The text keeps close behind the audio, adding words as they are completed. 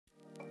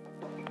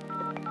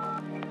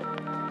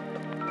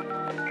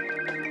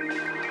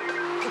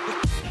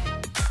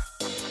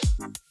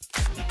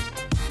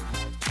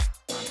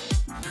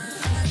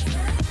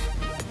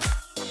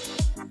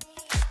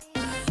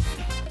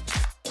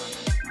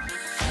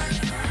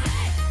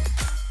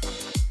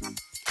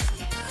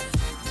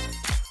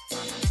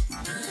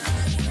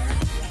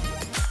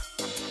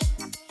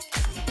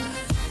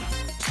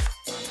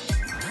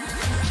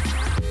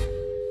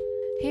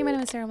my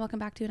name is Sarah and welcome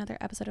back to another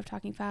episode of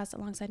Talking Fast.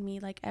 Alongside me,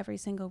 like every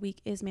single week,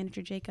 is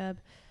manager Jacob.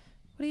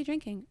 What are you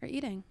drinking or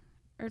eating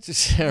or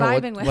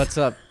Sarah, vibing with? What's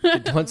up?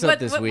 What's up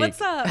this week?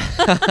 What's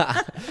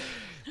up?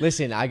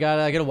 Listen, I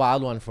got a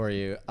wild one for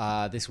you.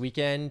 This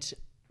weekend,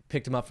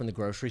 picked them up from the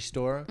grocery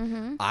store.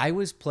 Mm-hmm. I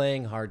was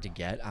playing hard to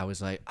get. I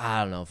was like,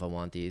 I don't know if I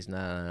want these. No.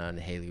 And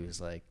Haley was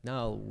like,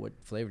 no, what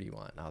flavor do you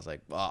want? And I was like,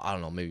 well, I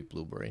don't know, maybe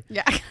blueberry.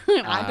 Yeah, I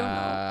don't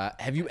know.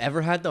 Have you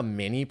ever had the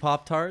mini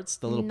Pop-Tarts?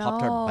 The little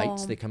Pop-Tart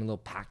bites? No. They come in little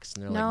packs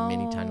and they're like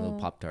mini tiny little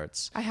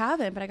Pop-Tarts. I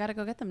haven't, but I gotta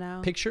go get them now.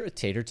 Picture a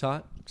tater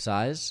tot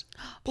size,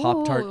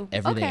 Pop-Tart, Ooh,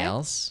 everything okay.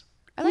 else.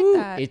 I like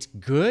that. It's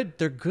good.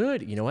 They're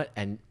good. You know what?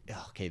 And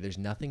okay, there's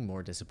nothing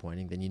more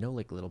disappointing than,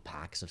 like little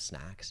packs of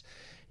snacks.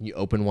 And you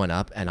open one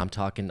up and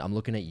I'm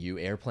looking at you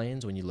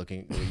airplanes when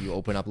you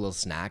open up a little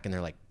snack and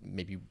they're like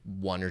maybe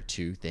one or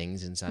two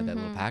things inside that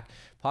little pack.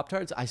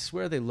 Pop-Tarts, I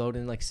swear they load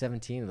in like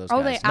 17 of those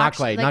guys. They not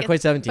actually,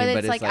 quite 17, but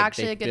it's like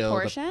actually they a good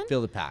portion.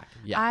 Fill the pack.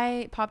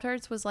 Yeah.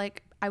 Pop-Tarts was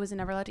like, I was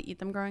never allowed to eat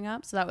them growing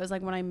up. So that was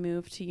like when I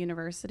moved to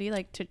university,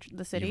 like to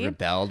the city. You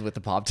rebelled with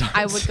the Pop-Tarts.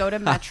 I would go to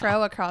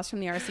Metro across from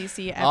the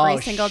RCC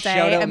every single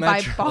day and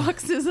buy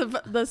boxes of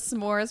the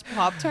s'mores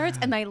Pop-Tarts.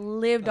 And I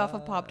lived off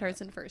of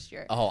Pop-Tarts in first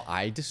year. Oh,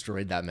 I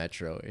destroyed that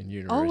Metro in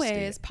university.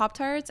 Always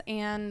Pop-Tarts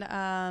and,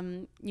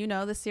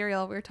 the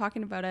cereal. We were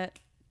talking about it.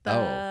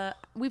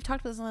 We've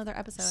talked about this in another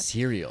episode.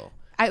 Cereal.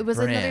 It was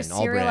another Brand,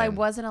 all cereal I brand.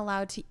 wasn't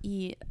allowed to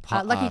eat.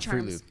 Lucky Fruit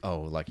Charms. Loop.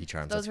 Oh, Lucky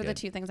Charms. Those that's were the good.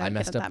 two things I I'd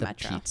messed get up at the that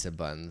Metro. pizza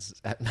buns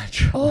at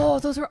Metro. Oh,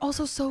 those were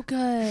also so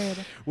good.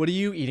 What are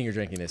you eating or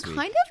drinking this week?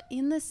 Kind of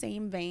in the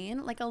same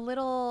vein, like a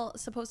little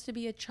supposed to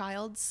be a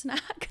child's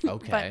snack.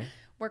 Okay. But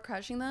we're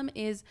crushing them.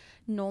 Is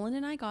Nolan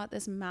and I got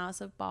this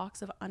massive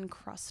box of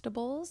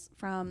Uncrustables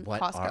from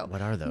Costco.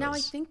 What are those? Now, I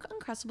think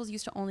Uncrustables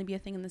used to only be a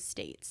thing in the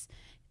States.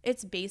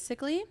 It's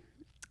basically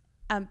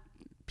a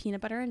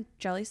peanut butter and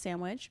jelly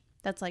sandwich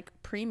that's like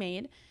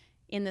pre-made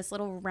in this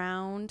little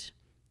round,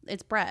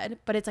 it's bread,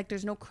 but it's like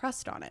there's no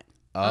crust on it.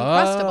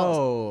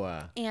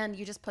 Uncrustables. And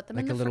you just put them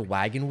like in the a little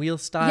wagon wheel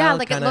style. Yeah,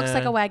 like it looks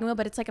like a wagon wheel,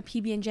 but it's like a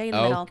PB&J in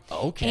the middle.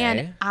 Okay.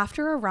 And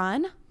after a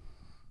run,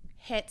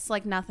 hits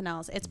like nothing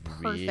else. It's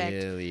perfect.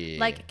 Really?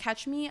 Like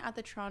catch me at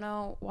the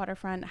Toronto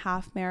Waterfront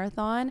half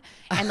marathon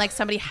and like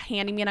somebody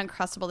handing me an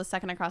Uncrustable the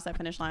second I cross that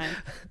finish line.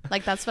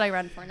 Like that's what I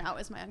run for now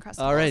is my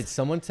Uncrustables. All right,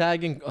 someone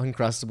tagging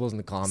Uncrustables in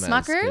the comments.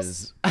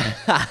 Smuckers?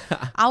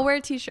 I'll wear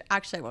a t-shirt.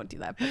 Actually, I won't do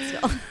that, but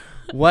still.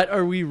 What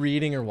are we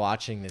reading or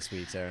watching this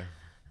week, Sarah?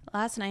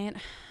 Last night,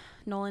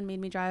 Nolan made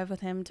me drive with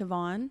him to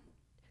Vaughan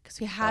because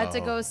we had to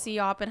go see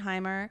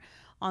Oppenheimer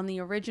on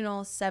the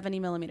original 70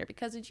 millimeter.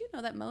 Because did you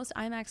know that most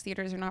IMAX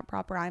theaters are not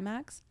proper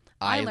IMAX?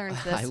 I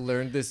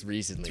learned this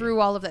recently. Through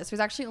all of this. There's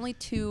actually only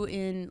two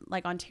in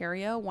like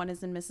Ontario. One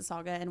is in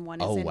Mississauga and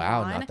one is in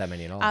wow, Vaughan. not that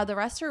many at all. The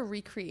rest are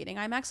recreating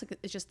IMAX. Like,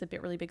 it's just a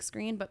really big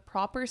screen, but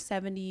proper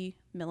 70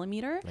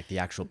 millimeter. Like the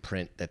actual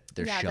print that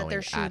they're showing. That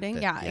they're shooting.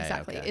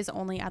 Exactly. Okay. Is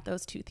only at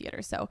those two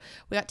theaters. So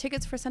we got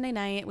tickets for Sunday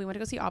night. We went to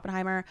go see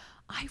Oppenheimer.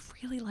 I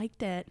really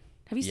liked it.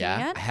 Have you seen it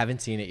yet? I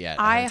haven't seen it yet.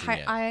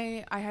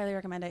 I highly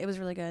recommend it. It was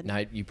really good. Now,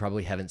 you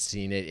probably haven't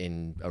seen it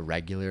in a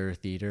regular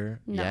theater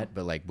yet,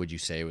 but like, would you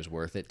say it was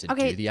worth it to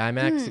do the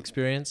IMAX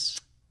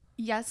experience?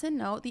 Yes and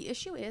no. The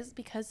issue is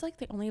because like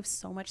they only have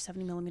so much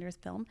 70 millimeters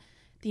film,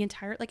 the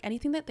entire, like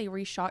anything that they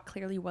reshot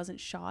clearly wasn't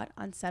shot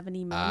on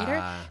 70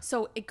 millimeter.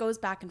 So it goes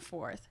back and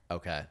forth.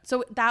 Okay.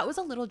 So that was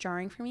a little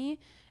jarring for me.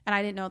 And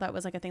I didn't know that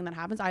was like a thing that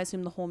happens. I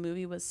assumed the whole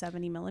movie was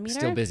 70 millimeter.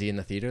 Still busy in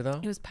the theater though?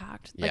 It was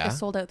packed. Like a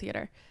sold out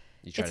theater.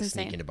 You try to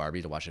sneak into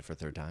Barbie to watch it for a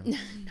third time?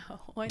 No,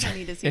 I don't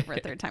need to see it for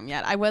a third time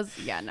yet. I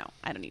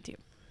don't need to.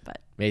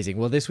 But amazing.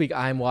 Well, this week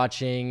I'm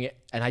watching,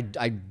 and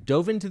I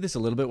dove into this a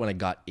little bit when I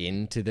got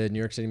into the New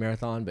York City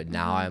Marathon, but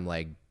now I'm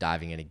like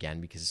diving in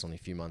again because it's only a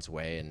few months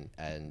away.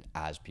 And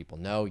as people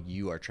know,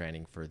 you are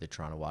training for the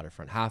Toronto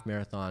Waterfront Half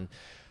Marathon.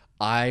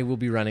 I will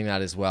be running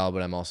that as well,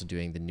 but I'm also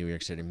doing the New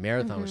York City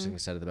Marathon, which I'm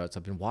excited about.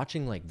 So I've been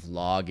watching like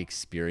vlog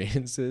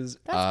experiences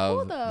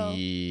of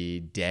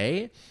the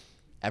day.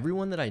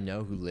 Everyone that I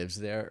know who lives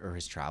there or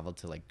has traveled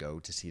to like go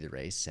to see the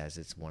race says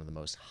it's one of the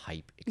most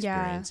hype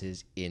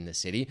experiences in the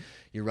city.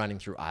 You're running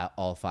through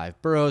all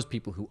 5 boroughs.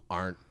 People who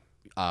aren't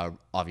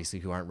obviously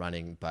who aren't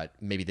running, but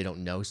maybe they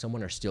don't know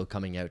someone are still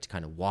coming out to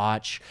kind of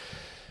watch.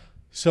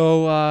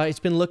 So it's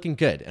been looking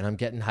good and I'm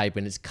getting hype,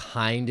 and it's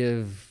kind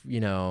of,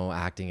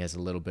 acting as a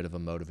little bit of a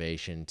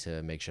motivation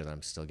to make sure that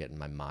I'm still getting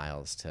my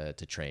miles to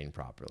train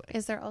properly.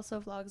 Is there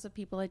also vlogs of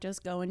people that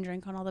just go and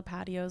drink on all the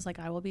patios like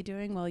I will be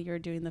doing while you're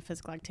doing the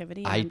physical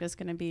activity? I'm just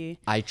going to be...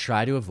 I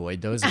try to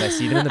avoid those. If I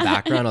see them in the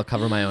background, I'll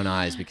cover my own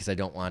eyes because I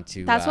don't want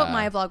to... That's what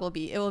my vlog will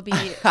be. It will be...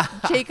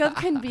 Jacob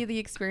can be the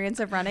experience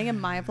of running, and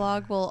my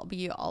vlog will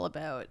be all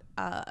about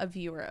a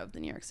viewer of the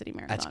New York City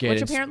Marathon. That's good.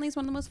 Which apparently is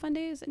one of the most fun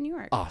days in New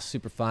York. Oh,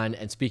 super fun.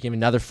 And speaking of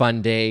another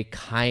fun day,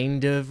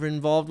 kind of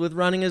involved with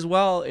running as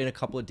well, in a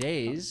couple of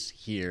days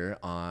here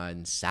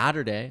on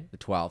Saturday, the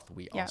 12th,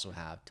 we also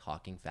have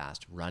Talking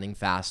Fast, Running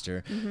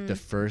Faster. The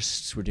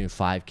first, we're doing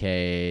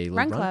 5K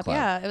Run Club.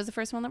 Yeah, it was the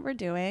first one that we're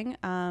doing.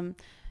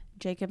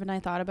 Jacob and I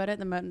thought about it.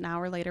 Then an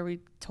hour later, we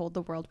told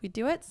the world we'd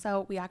do it.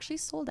 So we actually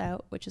sold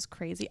out, which is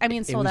crazy. I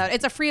mean, sold out.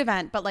 It's a free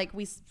event, but like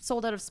we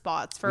sold out of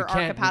spots for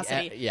our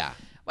capacity. Yeah.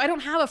 I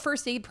don't have a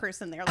first aid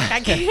person there. Like I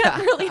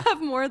can't really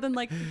have more than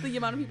like the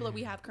amount of people that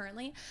we have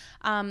currently.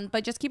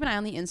 But just keep an eye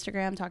on the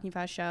Instagram, Talking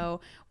Fast Show,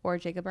 or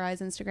Jacob or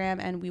I's Instagram,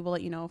 and we will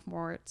let you know if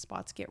more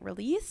spots get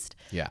released.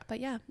 Yeah. But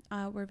yeah,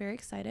 we're very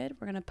excited.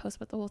 We're gonna post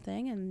about the whole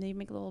thing and maybe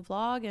make a little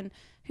vlog, and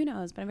who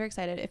knows? But I'm very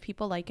excited. If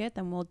people like it,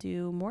 then we'll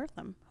do more of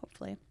them,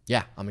 hopefully.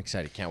 Yeah, I'm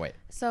excited. Can't wait.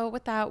 So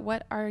with that,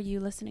 what are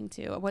you listening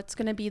to? What's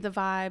gonna be the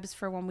vibes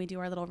for when we do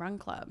our little run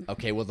club?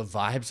 Okay, well the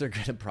vibes are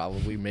gonna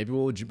probably maybe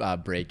we'll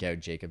break out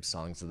Jacob's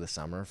songs of the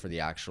summer for the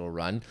actual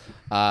run,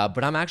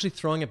 but I'm actually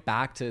throwing it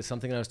back to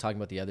something that I was talking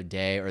about the other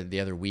day or the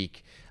other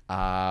week,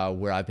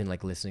 where I've been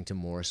like listening to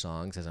more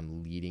songs as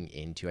I'm leading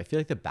into. I feel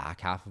like the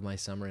back half of my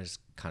summer is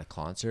kind of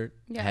concert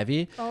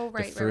heavy. Oh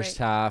right. The first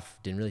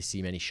half didn't really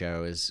see many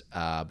shows,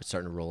 but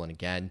starting to roll in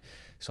again.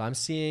 So I'm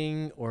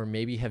seeing, or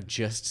maybe have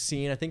just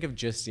seen, I think I've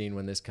just seen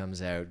when this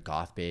comes out,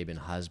 Goth Babe and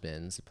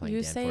Husbands playing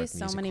You Danforth say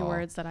Music so many Hall.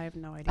 words that I have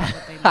no idea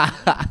what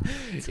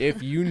they mean.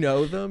 If you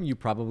know them, you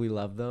probably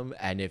love them.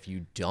 And if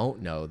you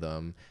don't know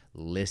them,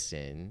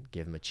 listen,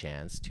 give them a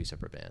chance. 2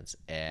 separate bands,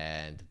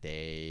 and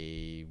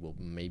they will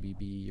maybe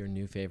be your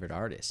new favorite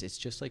artist. It's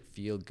just like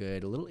feel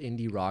good, a little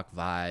indie rock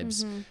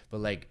vibes, but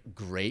like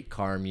great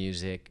car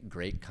music,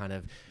 great kind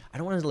of, I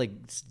don't want to like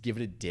give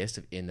it a diss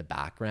of in the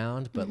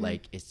background, but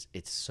like it's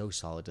so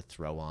solid to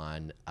throw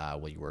on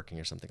while you're working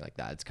or something like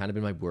that. It's kind of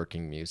been my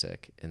working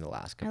music in the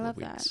last couple of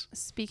weeks. I love that.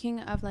 Speaking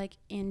of like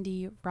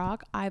indie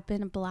rock, I've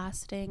been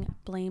blasting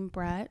Blame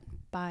Brett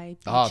by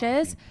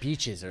Beaches.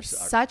 Beaches are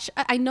such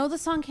I know the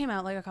song came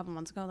out like a couple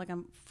months ago. Like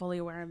I'm fully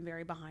aware I'm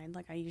very behind,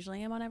 like I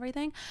usually am on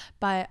everything,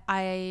 but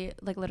I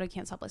like literally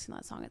can't stop listening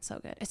to that song. It's so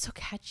good. It's so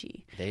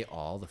catchy. the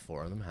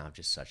 4 of them have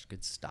just such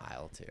good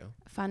style too.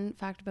 Fun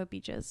fact about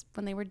Beaches,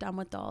 when they were done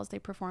with Dolls, they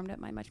performed at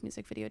my Much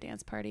Music video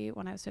dance party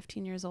when I was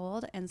 15 years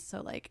old. And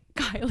so like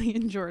Kylie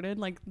and Jordan,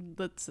 like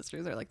the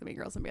sisters, are like the main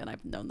girls in the band.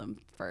 I've known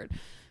them for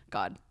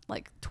God,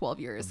 like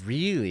 12 years.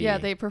 Really? Yeah,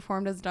 they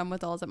performed as Done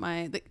with Dolls at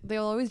my,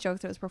 they'll always joke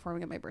that I was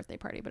performing at my birthday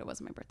party, but it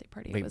wasn't my birthday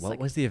party. Wait, what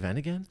was the event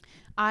again?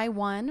 I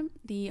won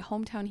the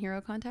Hometown Hero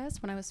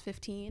contest when I was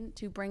 15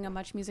 to bring a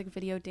Much Music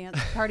video dance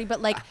party,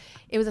 but like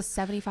it was a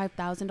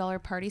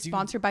 $75,000 party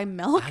sponsored by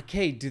Milk.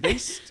 Okay, do they?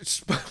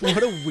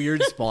 What a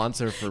weird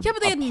sponsor for Yeah,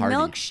 but they had party.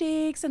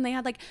 milkshakes, and they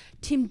had like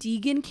Tim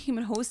Deegan came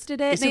and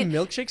hosted it. Is a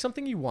milkshake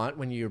something you want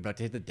when you're about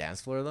to hit the dance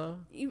floor though?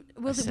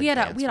 We had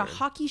a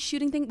hockey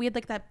shooting thing. We had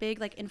like that big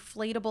like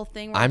inflatable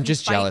thing. Where I'm you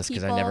just fight jealous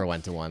because I people. never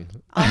went to one.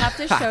 I'll have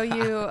to show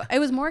you. It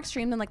was more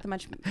extreme than like the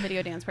Much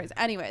video dance parties.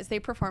 Anyways, they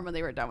performed when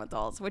they were Done with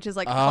Dolls, which is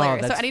like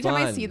hilarious. So that's anytime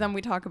I fun. see them,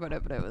 we talk about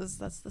it. But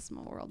that's the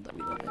small world that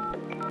we live in.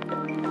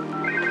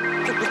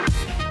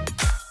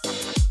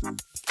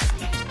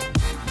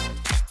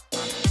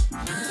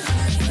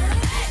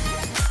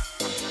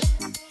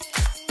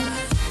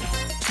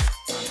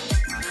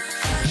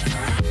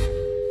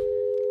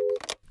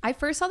 I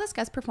first saw this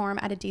guest perform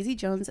at a Daisy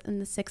Jones in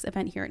the 6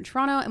 event here in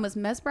Toronto and was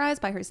mesmerized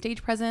by her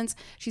stage presence.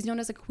 She's known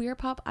as a queer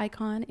pop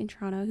icon in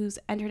Toronto who's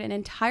entered an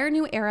entire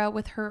new era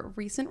with her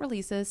recent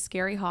releases,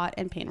 Scary Hot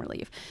and Pain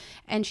Relief.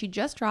 And she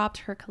just dropped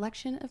her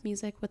collection of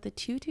music with the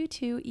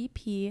 222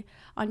 EP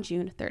on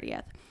June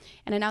 30th.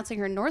 And announcing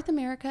her North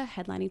America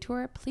headlining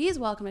tour, please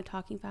welcome to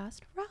Talking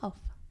Fast, Ralph.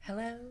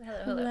 Hello.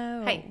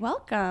 Hi.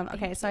 Welcome.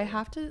 Okay, so I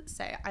have to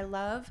say, I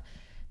love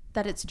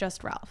that it's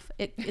just Ralph.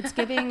 It's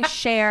giving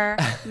Cher,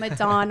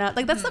 Madonna.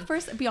 Like that's the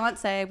first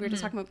Beyonce. We were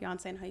just talking about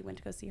Beyonce and how you went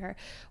to go see her.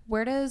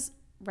 Where does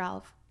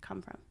Ralph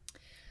come from?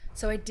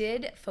 So I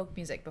did folk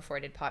music before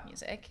I did pop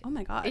music. Oh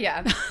my God.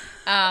 Yeah.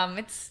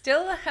 It's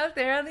still out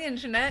there on the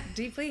internet,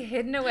 deeply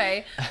hidden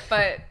away.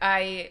 But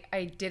I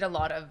did a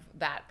lot of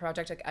that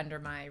project like under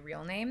my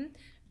real name,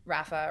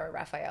 Rafa or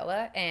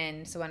Rafaela.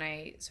 And so when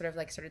I sort of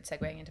like started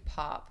segueing into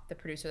pop, the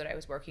producer that I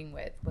was working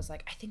with was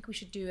like, I think we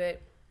should do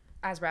it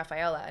as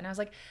Rafaela. And I was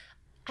like,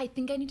 I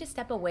think I need to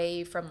step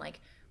away from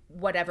like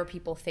whatever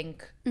people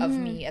think of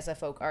me as a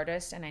folk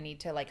artist, and I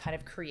need to like kind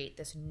of create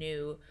this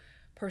new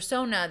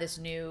persona, this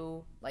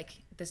new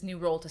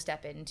role to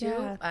step into.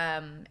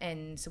 Yeah.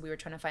 And so we were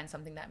trying to find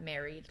something that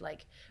married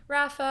like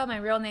Rafa, my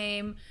real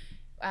name,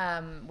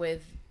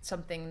 with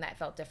something that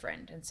felt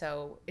different. And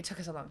so it took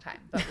us a long time,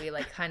 but we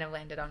like kind of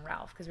landed on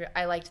Ralph because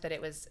I liked that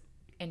it was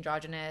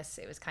androgynous.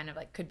 It was kind of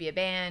like could be a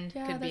band,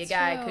 could be a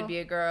guy, true. could be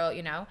a girl,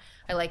 you know.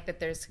 I like that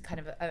there's kind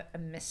of a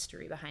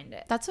mystery behind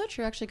it. That's so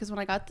true actually, because when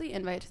I got the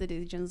invite to the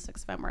Daisy Jones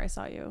 6 event where I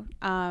saw you,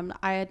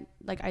 I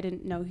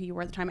didn't know who you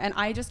were at the time, and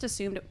I just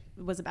assumed it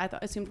was I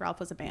assumed Ralph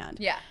was a band.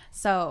 Yeah.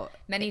 So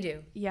Many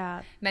do.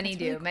 Yeah. Many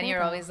do. Really cool, Many are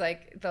though. always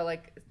like, they'll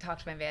like talk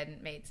to my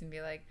bandmates and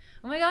be like,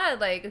 oh my God,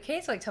 like,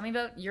 okay, so like tell me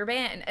about your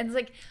band. And it's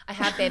like, I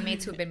have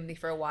bandmates who have been with me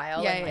for a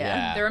while. Yeah, and, like,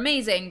 yeah. they're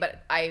amazing,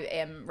 but I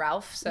am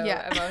Ralph. So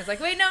Yeah. I'm always like,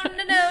 wait, no.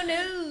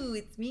 no,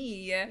 it's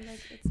me.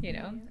 It's You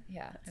know, me.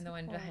 yeah, That's and so the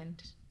one cool.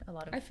 behind a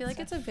lot of. I feel like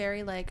it's a stuff.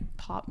 very like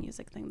pop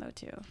music thing though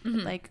too. Mm-hmm.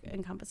 It like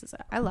encompasses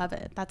it. I love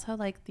it. That's how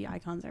like the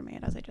icons are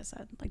made, as I just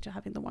said, like just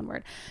having the one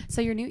word.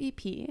 So your new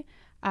EP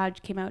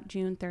came out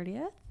June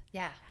 30th.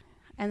 Yeah.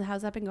 And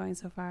how's that been going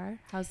so far?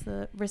 How's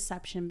the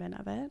reception been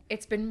of it?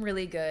 It's been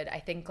really good. I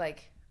think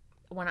like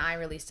when I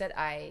released it,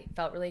 I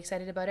felt really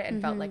excited about it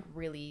and felt like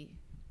really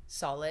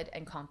solid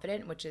and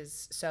confident, which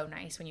is so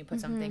nice when you put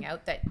something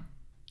out that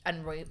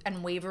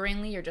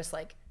unwaveringly you're just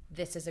like,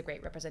 this is a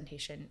great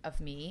representation of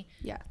me.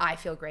 Yeah. I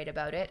feel great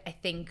about it. I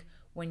think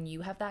when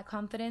you have that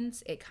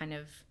confidence, it kind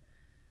of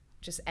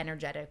just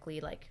energetically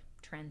like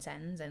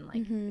transcends and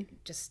like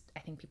just I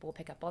think people will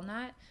pick up on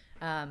that.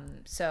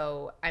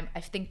 So I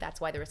think that's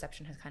why the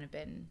reception has kind of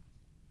been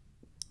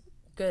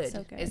good,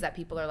 So good. is that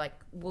people are like,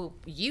 well,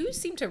 you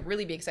seem to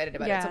really be excited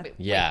about Yeah. it. So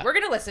Yeah. we're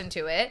going to listen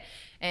to it.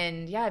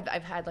 And yeah,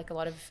 I've had like a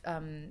lot of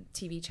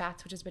TV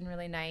chats, which has been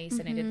really nice.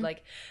 And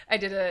I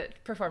did a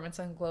performance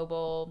on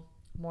Global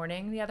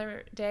Morning the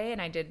other day, and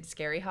I did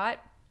Scary Hot.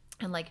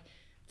 And like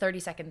 30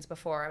 seconds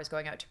before I was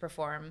going out to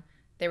perform,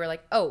 they were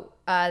like, oh,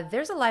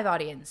 there's a live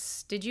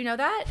audience. Did you know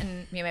that?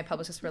 And me and my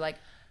publicist were like,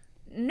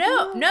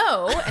 no.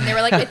 And they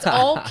were like, it's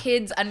all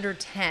kids under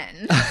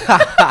 10.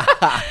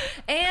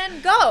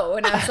 And go.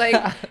 And I was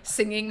like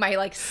singing my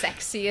like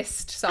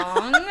sexiest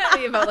song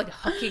about like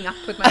hooking up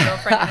with my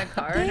girlfriend in a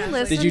car. And I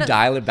was like, Did you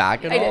dial it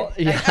back at all?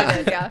 I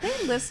did, yeah.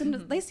 They listen to,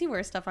 they see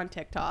worse stuff on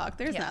TikTok.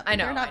 There's Yeah, nothing. I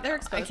know. They're, not, I they're know.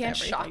 exposed I can't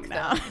to shock everything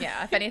now. them.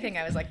 Yeah, if anything,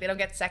 I was like, they don't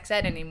get sex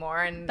ed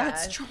anymore. And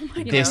That's true. Oh my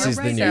you God. This know, is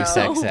the Right new now.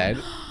 sex ed.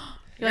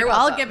 You're You're like,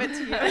 I'll welcome. give it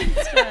to you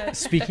instead.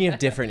 Speaking of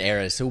different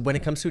eras, so when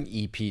it comes to an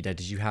EP,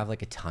 did you have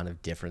like a ton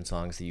of different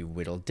songs that you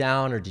whittled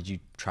down, or did you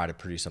try to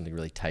produce something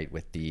really tight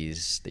with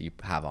these that you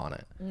have on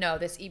it? No,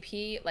 this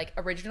EP, like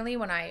originally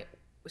when I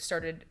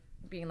started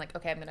being like,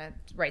 okay, I'm going to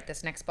write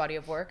this next body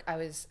of work, I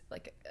was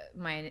like,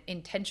 my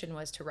intention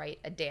was to write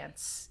a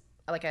dance,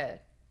 like a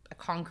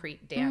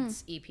concrete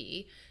dance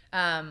EP,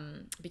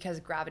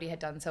 because Gravity had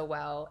done so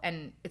well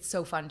and it's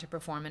so fun to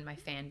perform and my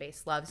fan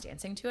base loves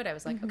dancing to it. I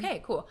was like,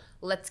 okay, cool.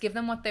 Let's give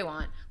them what they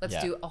want. Let's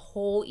Yeah. do a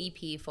whole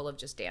EP full of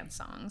just dance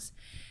songs.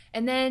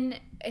 And then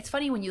it's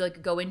funny when you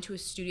like go into a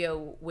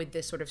studio with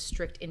this sort of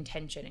strict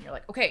intention and you're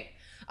like, okay,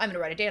 I'm gonna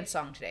write a dance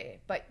song today,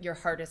 but your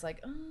heart is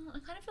like, oh, I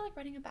kind of feel like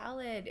writing a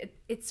ballad.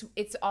 It's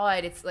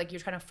odd. It's like you're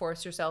trying to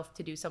force yourself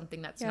to do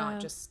something that's Yeah. not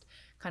just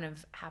kind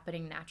of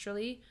happening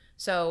naturally.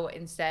 So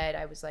instead,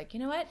 I was like, you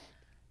know what?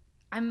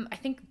 I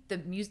think the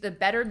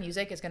better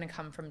music is going to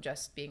come from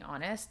just being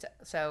honest.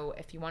 So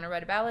if you want to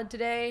write a ballad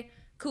today,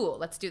 cool,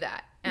 let's do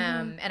that.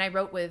 And I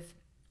wrote with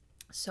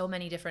so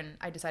many different.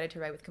 I decided to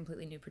write with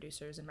completely new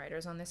producers and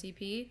writers on this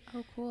EP.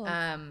 Oh, cool.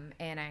 And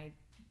I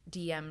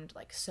DM'd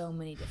like so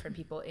many different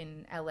people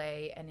in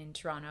LA and in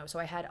Toronto. So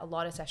I had a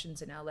lot of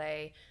sessions in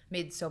LA,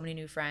 made so many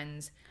new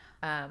friends,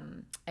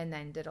 and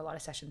then did a lot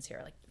of sessions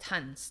here, like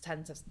tons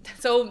of.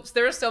 So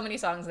there are so many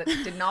songs that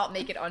did not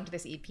make it onto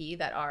this EP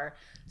that are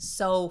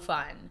so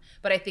fun.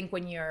 But I think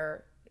when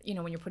you're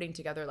putting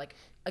together like,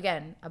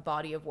 again, a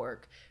body of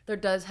work, there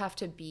does have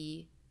to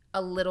be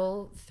a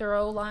little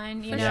thorough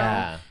line, you know?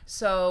 Yeah.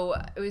 So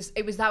that was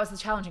the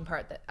challenging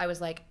part, that I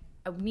was like,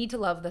 I need to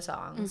love the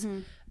songs.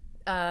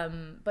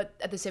 But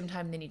at the same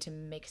time, they need to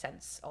make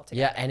sense altogether.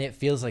 Yeah, and it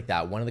feels like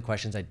that. One of the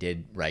questions I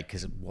did write,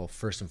 because, well,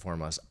 first and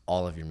foremost,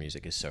 all of your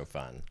music is so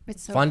fun.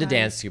 It's so fun to fun.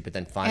 dance to, but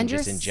then fun and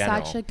just you're in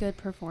general. such a good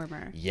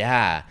performer.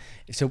 Yeah.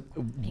 So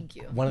Thank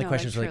you. one of the No,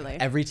 questions was truly.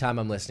 like, every time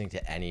I'm listening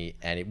to any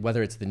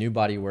whether it's the new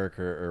body work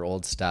or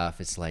old stuff,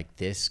 it's like,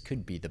 this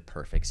could be the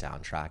perfect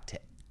soundtrack to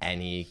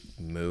any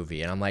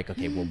movie. And I'm like,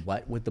 okay, well,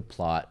 what would the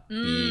plot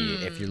be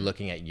if you're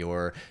looking at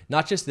your,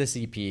 not just this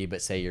EP,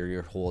 but say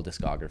your whole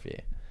discography?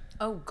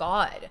 Oh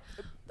God.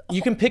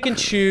 You can pick and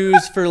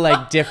choose for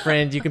like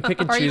different. You can pick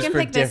and Or you choose can for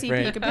pick this EP,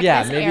 different. you can pick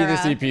Yeah, this maybe era,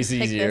 this EP is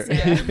pick easier.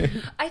 this era.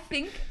 I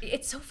think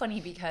it's so funny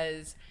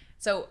because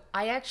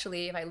I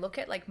actually, if I look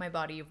at like my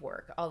body of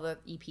work, all the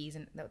EPs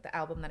and the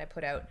album that I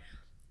put out,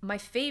 my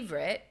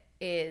favorite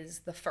is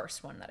the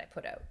first one that I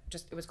put out.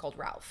 It was called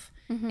Ralph.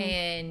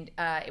 And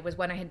it was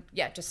when I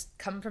had just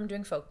come from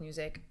doing folk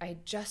music. I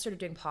had just started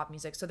doing pop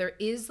music. So there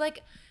is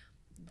like,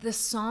 the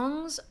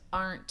songs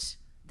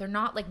they're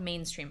not like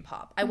mainstream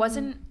pop. I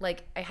wasn't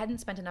like, I hadn't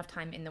spent enough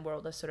time in the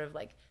world of sort of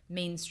like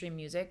mainstream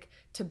music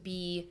to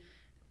be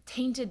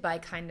tainted by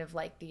kind of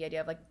like the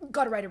idea of like,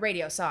 gotta write a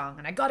radio song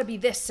and I gotta be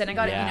this and I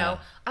gotta, Yeah.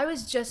 I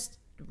was just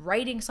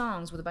writing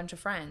songs with a bunch of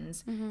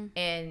friends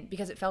and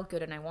because it felt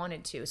good and I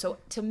wanted to. So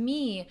to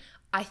me,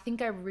 I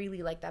think I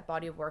really like that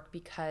body of work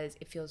because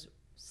it feels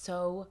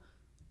so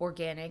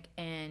organic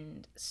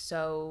and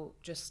so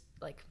just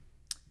like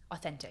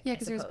authentic. Yeah, I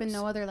because there's been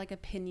suppose. no other like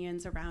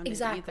opinions around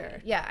Exactly. it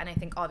either. Yeah, and I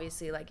think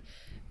obviously like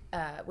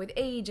with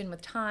age and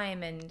with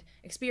time and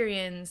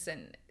experience,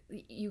 and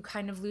you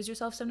kind of lose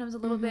yourself sometimes a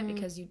little bit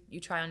because you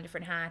try on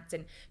different hats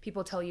and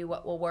people tell you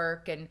what will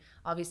work, and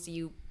obviously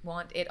you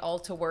want it all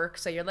to work,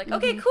 so you're like,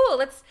 okay, cool,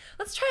 let's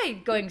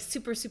try going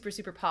super super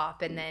super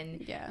pop, and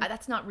then Yeah.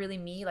 that's not really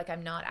me. Like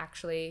I'm not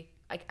actually,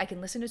 I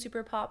can listen to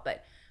super pop,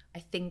 but I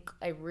think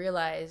I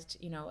realized,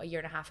 you know, a year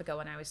and a half ago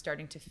when I was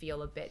starting to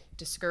feel a bit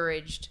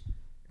discouraged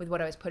with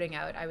what I was putting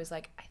out, I was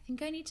like, I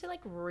think I need to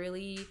like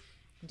really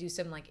do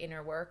some like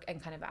inner work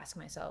and kind of ask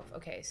myself,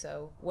 okay,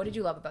 so what did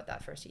you love about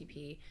that first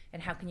EP,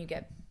 and how can you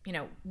get, you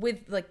know, with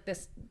like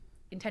this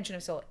intention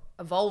of still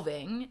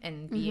evolving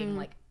and being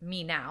like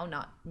me now,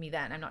 not me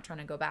then. I'm not trying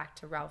to go back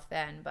to Ralph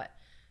then, but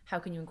how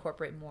can you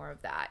incorporate more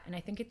of that? And I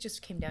think it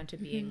just came down to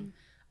being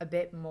a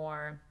bit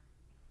more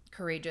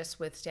courageous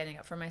with standing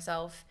up for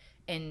myself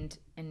and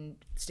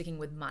sticking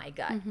with my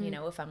gut. You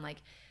know, if I'm like,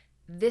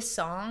 this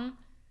song,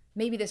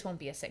 maybe this won't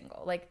be a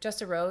single. Like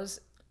Just a Rose,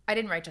 I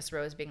didn't write Just a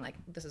Rose being like,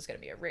 this is going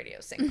to be a radio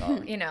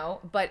single, you know,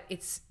 but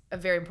it's a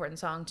very important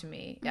song to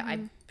me. Yeah, I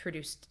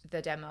produced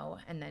the demo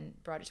and then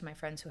brought it to my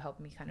friends who helped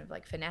me kind of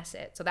like finesse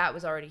it. So that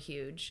was already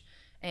huge.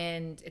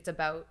 And it's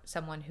about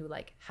someone who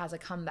like has a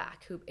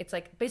comeback, who it's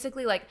like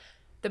basically like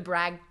the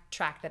brag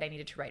track that I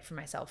needed to write for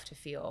myself to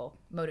feel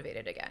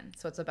motivated again.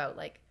 So it's about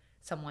like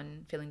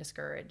someone feeling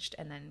discouraged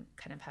and then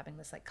kind of having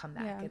this like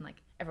comeback and like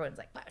everyone's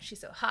like, wow, she's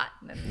so hot.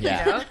 And then,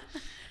 you know?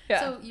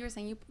 So you were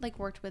saying you like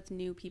worked with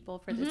new people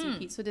for this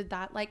EP. So did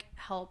that like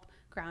help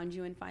ground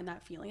you and find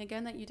that feeling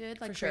again that you did,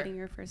 like creating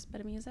your first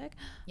bit of music?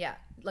 Yeah,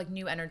 like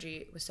new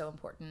energy was so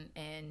important.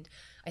 And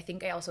I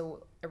think I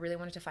really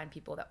wanted to find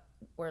people that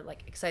were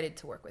like excited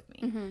to work with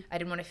me. I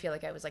didn't want to feel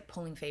like I was like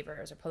pulling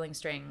favors or pulling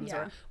strings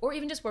or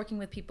even just working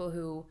with people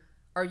who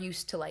are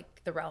used to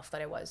like the Ralph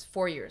that I was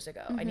 4 years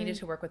ago. I needed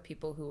to work with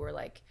people who were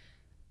like,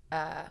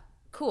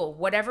 cool,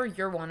 whatever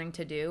you're wanting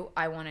to do,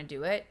 I want to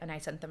do it. And I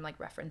sent them like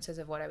references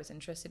of what I was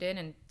interested in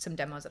and some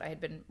demos that I had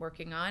been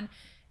working on.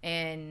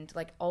 And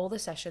like all the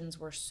sessions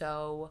were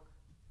so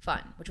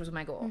fun, which was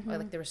my goal.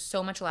 Like there was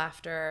so much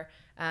laughter.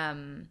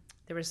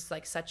 There was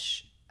like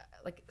such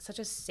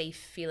a safe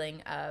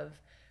feeling of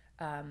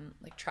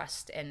like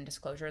trust and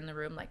disclosure in the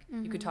room. Like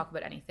you could talk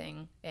about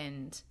anything,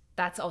 and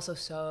that's also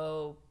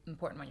so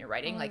important when you're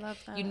writing. Like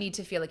you need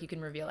to feel like you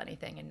can reveal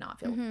anything and not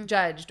feel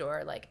judged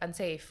or like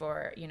unsafe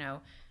or, you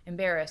know,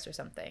 embarrassed or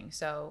something.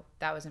 So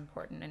that was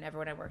important. And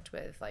everyone I worked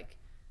with, like,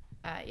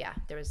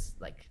 there was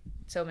like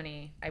so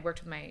many. I worked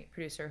with my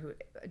producer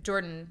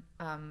Jordan,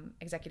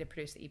 executive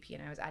produced the EP,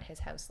 and I was at his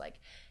house like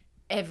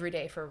every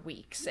day for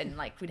weeks. And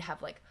like we'd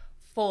have like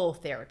full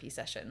therapy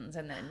sessions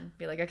and then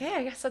be like, okay,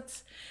 I guess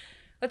let's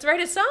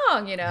write a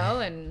song, you know,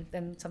 and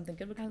then something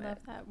good would come out. I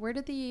love that. Where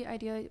did the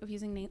idea of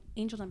using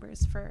angel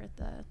numbers for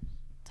the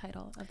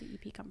title of the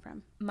EP come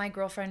from? My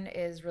girlfriend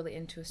is really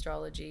into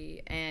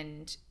astrology,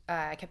 and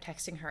I kept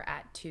texting her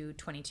at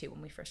 222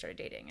 when we first started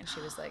dating, and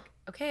she was like,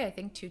 okay, I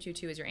think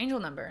 222 is your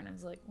angel number. And I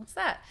was like, what's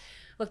that?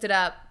 Looked it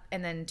up,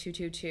 and then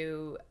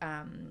 222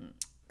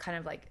 kind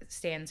of like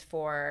stands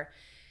for,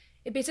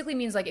 it basically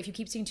means like if you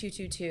keep seeing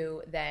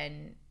 222,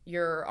 then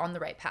you're on the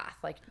right path.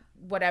 Like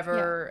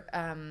whatever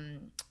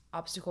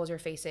obstacles you're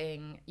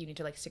facing, you need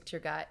to like stick to your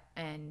gut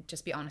and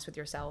just be honest with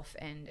yourself.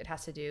 And it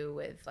has to do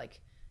with like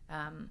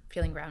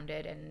feeling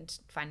grounded and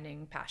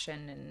finding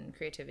passion and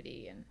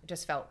creativity, and it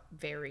just felt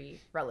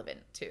very relevant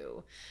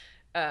to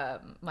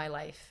my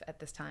life at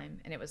this time.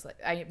 And it was like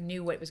I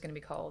knew what it was going to be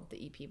called,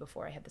 the EP,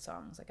 before I had the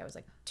songs. Like I was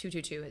like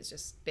 222 has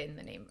just been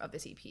the name of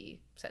this EP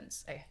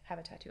since I have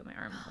a tattoo on my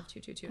arm of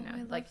 222 now. I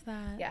love like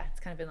that. Yeah, it's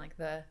kind of been like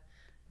the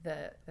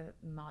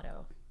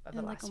motto of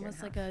the last like year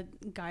almost and like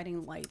a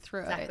guiding light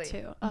through it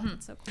too. Oh,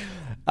 that's so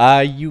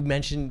cool. You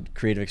mentioned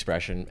creative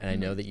expression, and I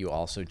know that you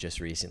also just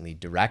recently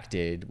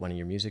directed one of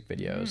your music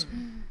videos.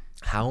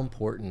 How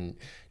important,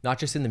 not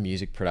just in the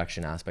music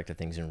production aspect of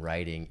things in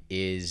writing,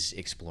 is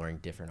exploring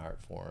different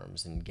art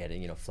forms and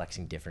getting, you know,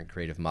 flexing different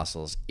creative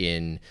muscles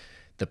in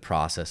the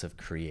process of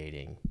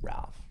creating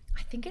Ralph?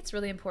 I think it's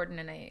really important,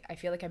 and I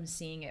feel like I'm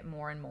seeing it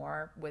more and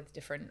more with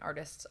different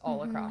artists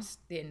all across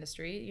the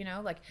industry. You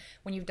know, like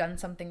when you've done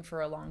something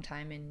for a long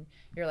time and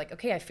you're like,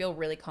 okay, I feel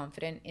really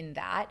confident in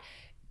that.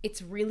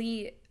 It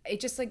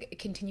just like it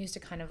continues to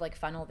kind of like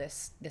funnel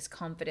this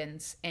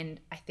confidence, and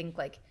I think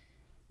like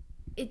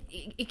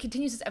it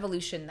continues this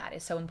evolution that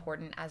is so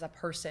important as a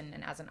person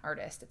and as an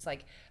artist. It's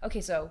like, okay,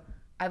 so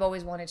I've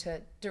always wanted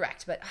to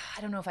direct, but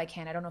I don't know if I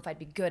can. I don't know if I'd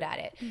be good at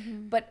it.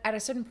 But at a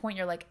certain point,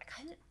 you're like,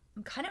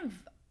 I'm kind of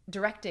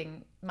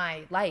directing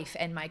my life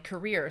and my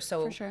career,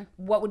 so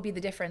what would be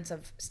the difference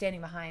of standing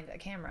behind a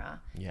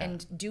camera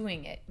and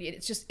doing it?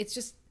 It's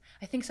just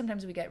I think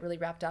sometimes we get really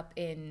wrapped up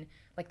in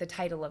like the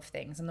title of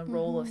things and the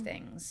role of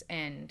things,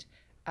 and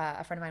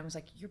a friend of mine was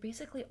like, you're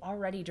basically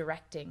already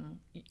directing,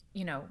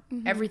 you know,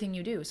 everything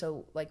you do,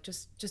 so like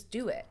just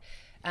do it.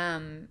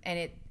 And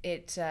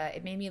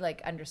it made me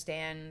like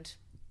understand,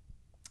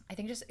 I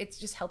think it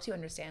just helps you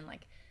understand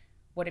like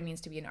what it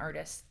means to be an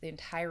artist, the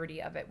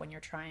entirety of it, when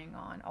you're trying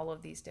on all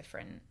of these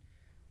different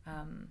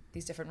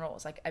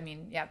roles. Like, I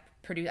mean, I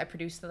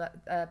produced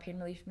the Pain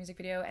Relief music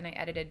video, and I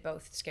edited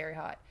both Scary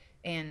Hot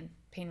and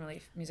Pain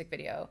Relief music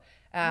video.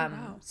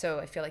 Wow. So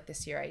I feel like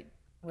this year I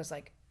was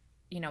like,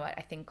 you know what,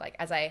 I think like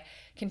as I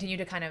continue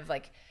to kind of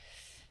like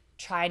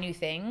try new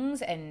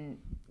things and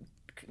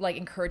like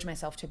encourage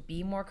myself to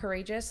be more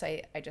courageous,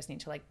 I just need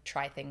to like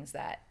try things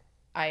that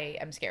I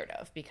am scared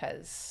of,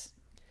 because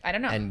I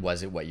don't know. And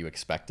was it what you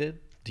expected?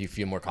 Do you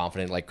feel more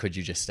confident? Like, could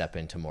you just step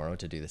in tomorrow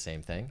to do the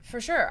same thing? For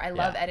sure. I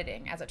love Yeah.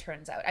 editing, as it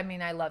turns out. I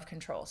mean, I love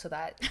control, so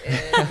that makes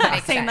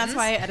Same, sense. that's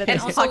why I edit And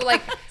this also,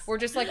 like, we're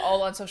just, like,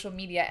 all on social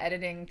media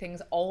editing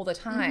things all the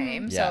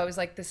time. So Yeah. I was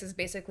like, this is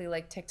basically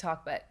like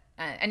TikTok, but,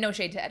 and no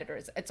shade to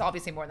editors. It's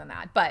obviously more than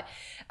that. But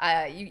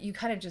you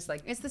kind of just,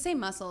 like, It's the same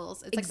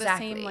muscles. It's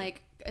Exactly. like the same,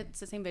 like,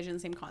 it's the same vision,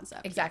 same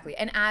concept. exactly.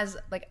 And as,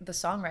 like, the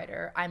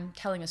songwriter, I'm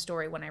telling a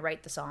story when I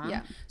write the song.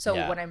 Yeah. So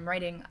Yeah. when I'm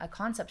writing a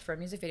concept for a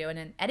music video and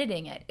then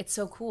editing it, it's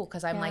so cool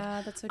because I'm like,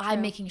 Yeah, that's so I'm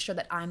true. making sure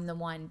that I'm the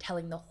one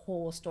telling the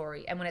whole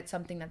story. And when it's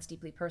something that's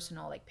deeply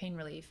personal, like Pain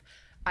Relief,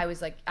 I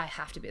was like, I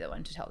have to be the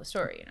one to tell the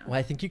story, you know? Well,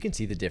 I think you can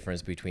see the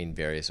difference between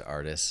various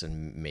artists,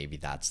 and maybe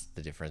that's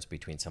the difference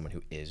between someone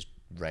who is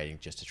writing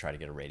just to try to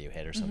get a radio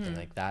hit or something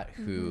like that,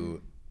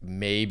 who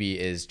maybe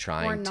is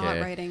trying Or not to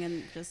writing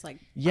and just like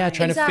trying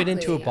to fit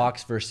into a Exactly.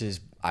 box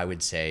versus, I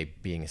would say,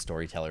 being a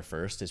storyteller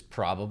first is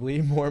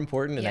probably more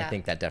important, and I Yeah.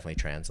 think that definitely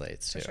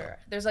translates too. Sure.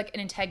 There's like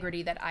an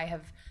integrity that I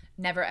have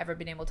never ever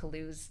been able to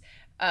lose,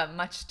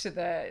 much to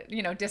the,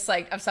 you know,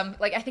 dislike of some,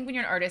 like, I think when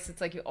you're an artist,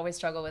 it's like you always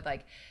struggle with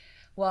like,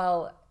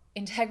 well,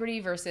 integrity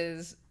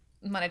versus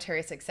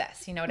monetary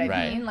success. You know what I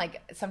Right. mean?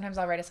 Like sometimes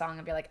I'll write a song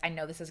and be like, I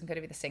know this isn't going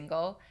to be the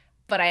single,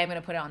 but I am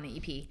going to put it on the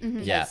EP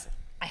because Yeah.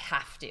 I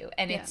have to.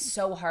 And it's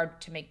so hard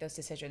to make those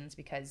decisions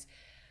because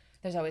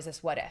there's always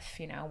this what if,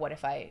 you know, what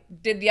if I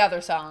did the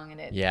other song and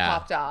it Yeah.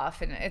 popped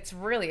off, and it's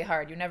really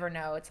hard. You never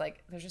know. It's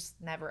like there's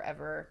just never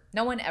ever,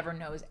 no one ever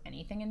knows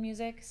anything in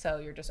music, so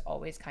you're just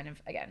always kind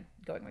of, again,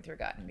 going with your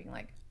gut and being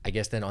like, I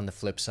guess then on the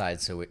flip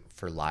side, so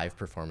for live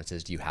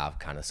performances, do you have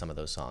kind of some of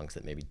those songs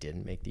that maybe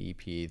didn't make the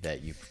EP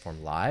that you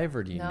perform live,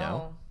 or do you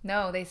know?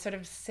 No, they sort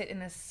of sit in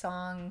this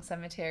song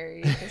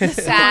cemetery, this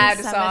sad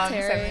song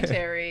cemetery.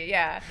 cemetery.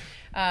 Yeah.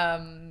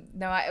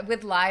 No,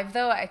 with live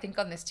though, I think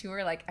on this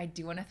tour, like I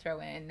do want to throw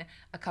in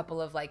a couple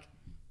of like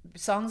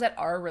songs that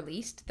are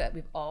released that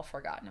we've all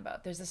forgotten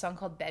about. There's a song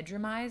called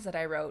Bedroom Eyes that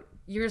I wrote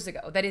years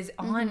ago that is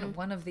on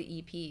one of the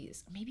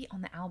EPs, maybe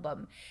on the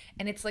album.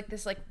 And it's like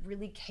this like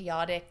really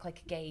chaotic,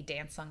 like gay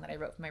dance song that I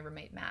wrote for my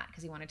roommate Matt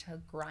because he wanted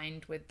to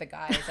grind with the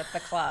guys at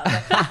the club.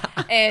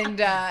 and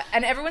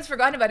everyone's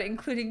forgotten about it,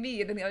 including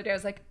me. And then the other day I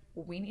was like,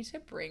 we need to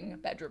bring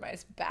Bedroom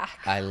Eyes back.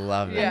 I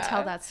love it. Yeah. and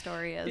tell that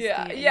story as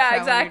Yeah, the yeah,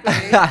 intro when you're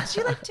exactly. done. Would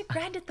you like to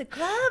grind at the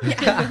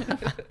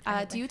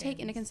club? Do you take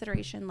into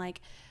consideration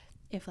like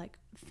if like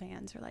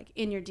fans are like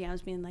in your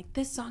DMs being like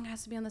this song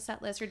has to be on the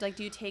set list, or like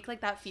do you take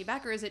like that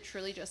feedback, or is it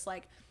truly just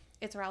like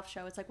it's Ralph's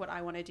show, it's like what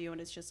I want to do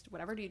and it's just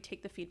whatever? Do you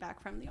take the feedback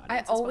from the audience? I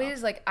as well?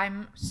 always like,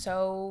 I'm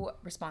so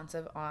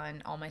responsive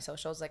on all my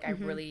socials. Like I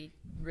really,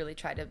 really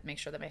try to make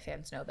sure that my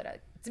fans know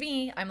that it's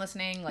me. I'm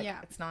listening. Like Yeah.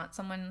 it's not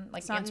someone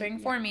like not- answering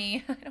for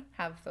me. I don't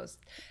have those.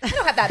 I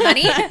don't have that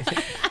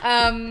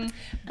money.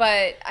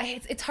 But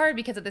it's hard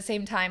because at the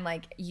same time,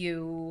 like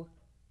you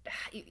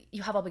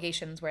have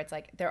obligations where it's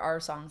like there are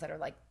songs that are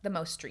like the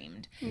most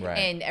streamed, Right.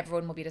 and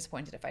everyone will be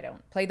disappointed if I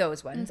don't play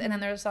those ones. And then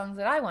there are songs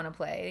that I want to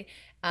play.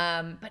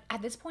 But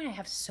at this point, I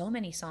have so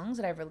many songs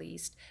that I've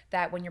released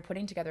that when you're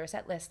putting together a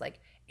set list, like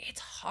it's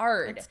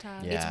hard. It's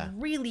tough. Yeah. It's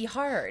really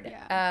hard.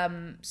 Yeah.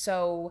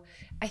 So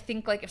I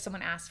think like if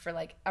someone asked for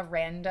like a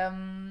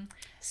random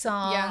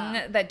song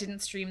Yeah. that didn't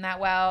stream that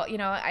well, you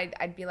know,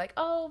 I'd be like,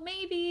 oh,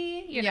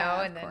 maybe, you Yeah, know,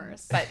 of and then,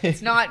 course. but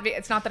it's not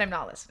that I'm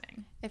not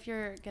listening. If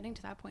you're getting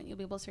to that point, you'll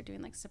be able to start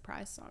doing like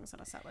surprise songs on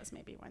a set list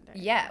maybe one day.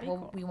 Yeah, That'd be well,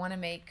 cool. we want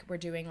to we're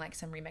doing like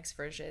some remix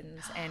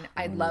versions, and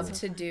I'd love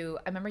to do.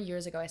 I remember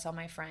years ago, I saw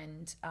my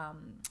friend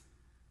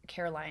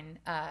Caroline,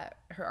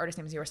 her artist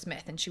name is Zero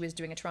Smith, and she was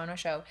doing a Toronto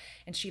show,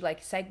 and she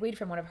like segued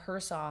from one of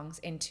her songs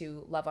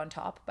into Love on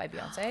Top by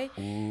Beyonce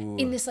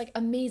in this like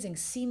amazing,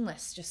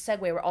 seamless just segue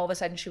where all of a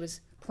sudden she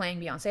was playing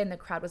Beyonce, and the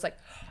crowd was like,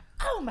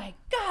 oh my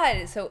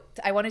God. So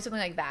I wanted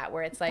something like that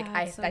where it's like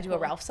That's so I do a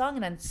cool. Ralph song,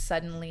 and then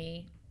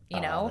suddenly, you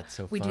Oh, know, that's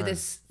so we do fun.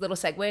 this little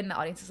segue and the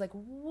audience is like,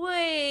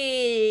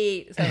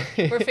 wait. So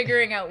we're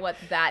figuring out what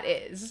that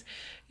is.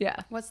 Yeah.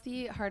 What's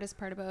the hardest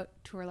part about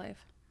tour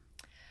life?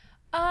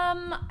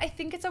 I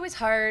think it's always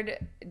hard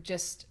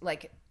just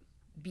like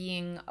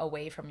being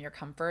away from your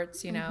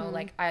comforts, you know,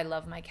 like I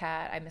love my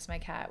cat. I miss my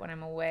cat when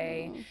I'm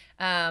away.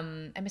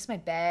 I miss my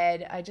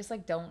bed. I just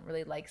like don't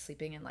really like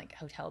sleeping in like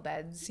hotel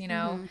beds, you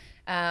know.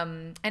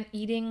 And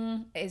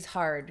eating is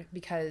hard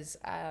because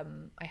I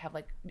have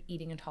like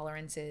eating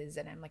intolerances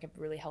and I'm like a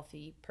really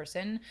healthy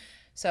person.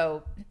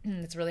 So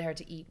it's really hard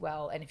to eat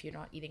well, and if you're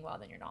not eating well,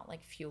 then you're not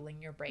like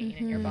fueling your brain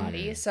and your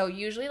body. So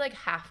usually like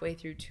halfway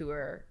through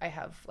tour, I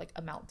have like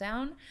a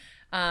meltdown.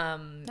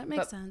 That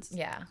makes sense.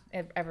 Yeah,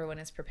 everyone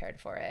is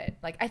prepared for it.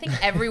 Like I think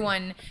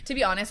everyone, to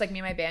be honest, like me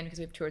and my band, because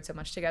we've toured so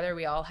much together,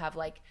 we all have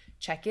like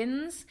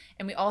check-ins,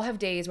 and we all have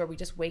days where we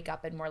just wake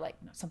up and we're like,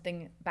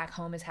 something back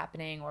home is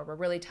happening, or we're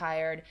really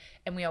tired,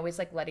 and we always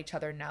like let each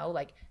other know,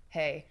 like,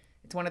 hey,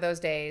 it's one of those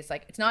days,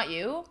 like it's not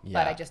you,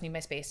 but I Yeah. just need my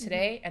space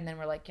today. And then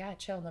we're like, yeah,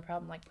 chill, no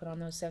problem. Like put on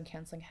those sound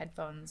canceling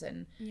headphones,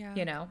 and Yeah.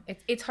 you know,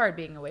 it's hard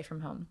being away from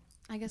home.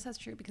 I guess that's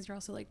true because you're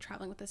also like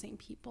traveling with the same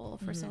people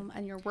for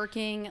and you're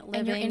working, living,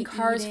 and you're in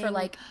cars eating. for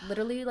like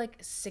literally like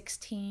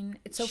 16.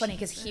 It's so funny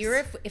because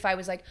here, if I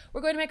was like,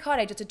 we're going to my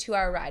cottage, it's a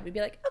 2-hour ride, we'd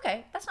be like,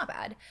 okay, that's not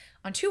bad.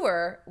 On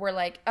tour, we're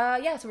like,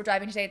 yeah, so we're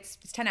driving today. It's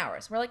 10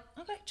 hours. We're like,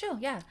 okay, chill,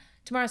 yeah.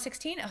 Tomorrow's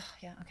 16. Oh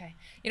yeah, okay.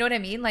 You know what I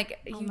mean? Like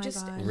you my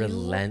just God.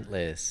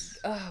 Relentless.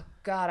 oh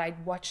God,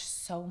 I'd watch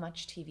so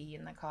much TV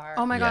in the car.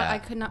 Oh my God, Yeah. I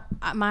could not.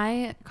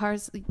 My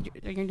cars,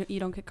 you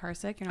don't get car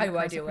sick. You're not I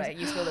car do. sick I person.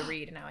 used to be able to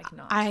read, and now I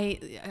cannot.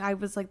 I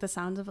was like the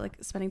sound of like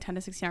spending 10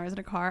 to 16 hours in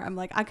a car. I'm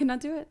like, I could not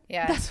do it.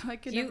 Yeah. That's why I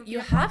could never be You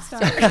a have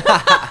pop to.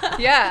 star.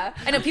 Yeah.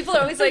 I know people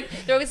are always like,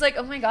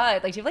 oh my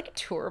God, like, do you have like a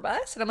tour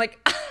bus? And I'm like,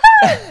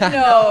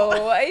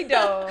 no, I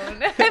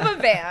don't. I have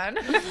a van.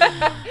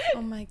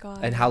 Oh my God.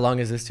 And how long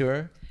is this tour?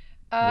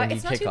 When you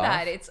It's not kick too off?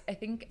 bad. It's, I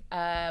think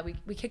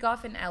we kick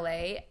off in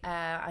LA,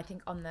 I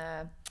think on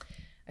the,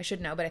 I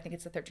should know, but I think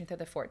it's the 13th or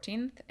the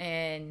 14th.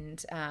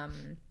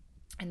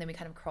 And then we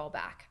kind of crawl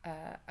back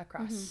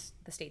across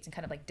the States and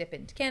kind of like dip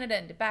into Canada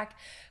and dip back.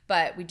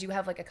 But we do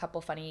have like a couple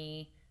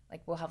funny,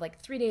 like we'll have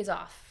like 3 days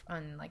off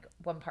on like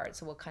one part.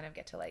 So we'll kind of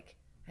get to like,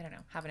 I don't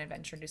know, have an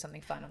adventure and do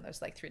something fun on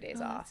those like 3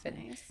 days off. that's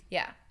And nice.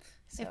 yeah.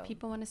 So If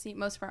people want to see,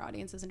 most of our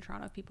audience is in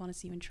Toronto. If people want to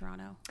see you in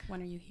Toronto, when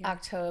are you here?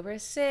 October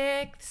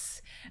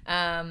 6th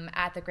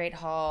at the Great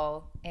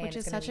Hall. And Which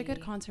is it's gonna such a good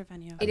be- concert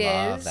venue. It is,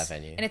 love that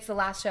venue. and it's the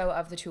last show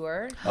of the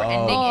tour. We're Oh,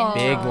 ending in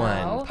big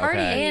Toronto. one. Party.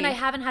 Okay. And I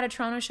haven't had a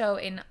Toronto show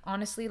in,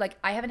 honestly, like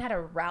I haven't had a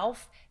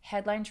Ralph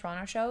headline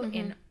Toronto show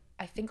in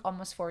I think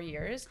almost 4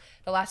 years.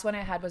 The last one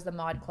I had was the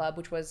Mod Club,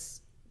 which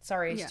was,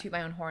 sorry to toot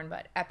my own horn,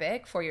 but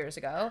epic 4 years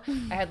ago.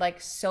 I had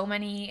like so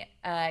many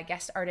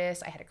guest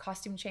artists. I had a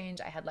costume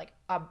change. I had like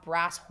a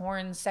brass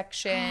horn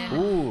section.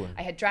 Ooh.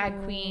 I had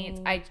drag queens.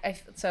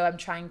 So I'm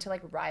trying to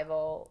like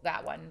rival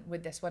that one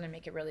with this one and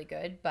make it really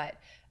good. But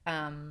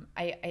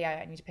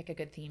I need to pick a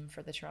good theme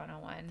for the Toronto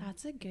one.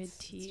 That's a good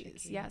tease.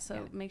 tricky. Yeah,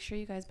 so make sure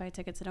you guys buy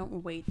tickets. And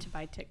don't wait to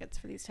buy tickets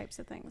for these types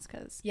of things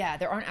because Yeah,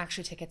 there aren't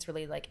actually tickets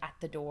really like at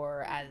the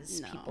door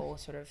as No. people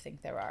sort of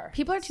think there are.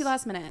 people are too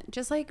last minute.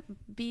 Just like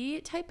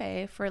be type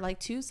A for like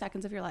 2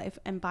 seconds of your life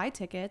and buy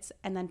tickets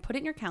and then put it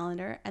in your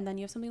calendar and then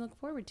you have something to look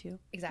forward to.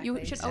 Exactly.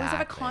 You should always have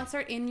a Exactly.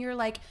 concert in your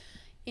like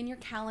in your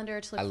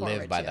calendar to look I forward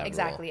live by to. that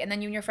Exactly. And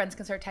then you and your friends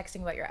can start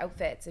texting about your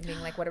outfits and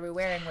being like, what are we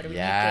wearing? What are we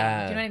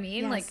Yeah. making? Do you know what I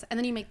mean? Yes. Like, and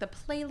then you make the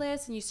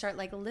playlist and you start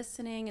like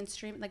listening and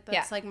streaming. Like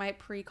that's like my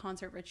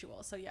pre-concert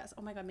ritual. So yes,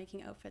 oh my God,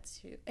 making outfits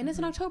too. And it's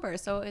in October,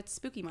 so it's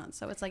spooky month.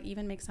 So it's like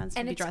even makes sense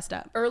to be it's dressed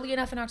up. early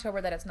enough in October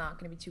that it's not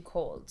going to be too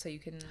cold. So you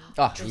can.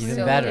 Oh, just even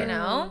still, better. You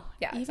know?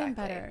 Yeah, Even exactly.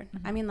 better.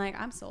 I mean, like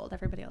I'm sold.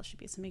 Everybody else should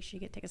be. So make sure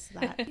you get tickets to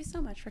that. Thank you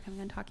so much for coming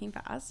on Talking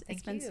Fast.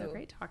 It's been so you.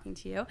 great talking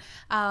to you.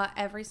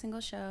 Every single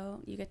show,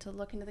 you get to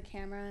look into the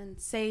camera and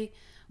say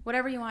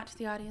whatever you want to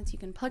the audience. You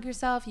can plug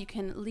yourself. You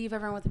can leave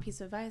everyone with a piece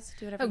of advice.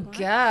 Do whatever Oh, you want.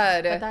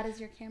 God. But that is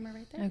your camera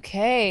right there.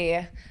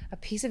 Okay, a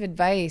piece of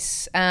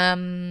advice.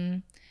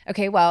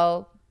 Okay,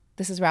 well,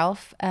 this is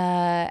Ralph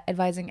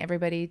advising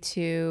everybody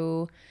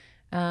to,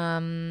 I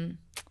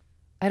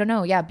don't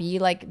know, yeah, be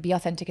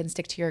authentic and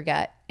stick to your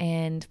gut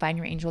and find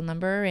your angel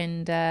number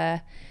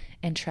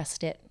and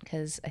trust it,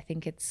 because I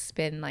think it's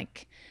been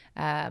like,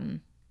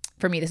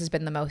 for me, this has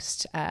been the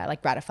most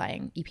like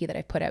gratifying EP that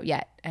I've put out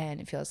yet,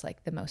 and it feels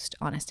like the most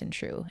honest and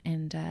true.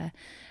 And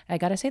I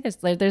gotta say,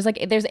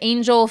 there's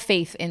angel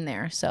faith in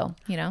there. So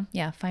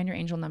find your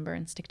angel number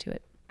and stick to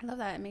it. I love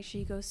that. And make sure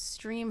you go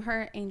stream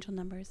her Angel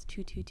Numbers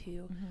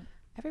 222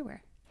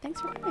 everywhere. Thanks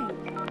for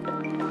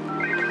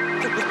coming.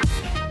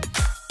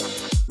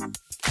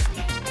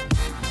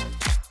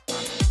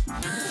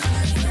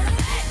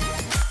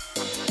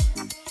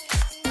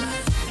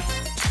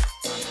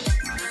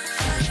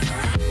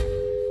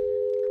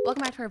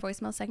 Welcome back to our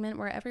voicemail segment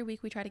where every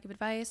week we try to give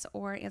advice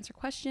or answer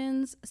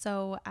questions.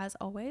 So as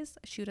always,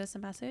 shoot us a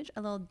message,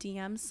 a little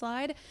DM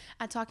slide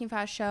at Talking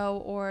Fast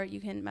Show, or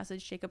you can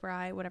message Jacob or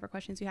I, whatever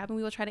questions you have, and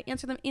we will try to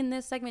answer them in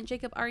this segment.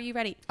 Jacob, are you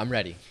ready? I'm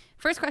ready.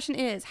 First question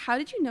is, how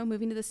did you know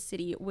moving to the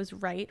city was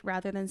right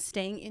rather than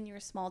staying in your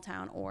small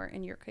town or,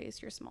 in your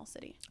case, your small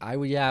city? I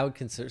would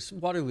consider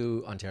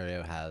Waterloo,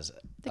 Ontario has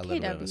The a little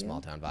bit of KW. a small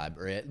town vibe,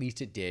 or at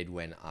least it did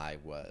when I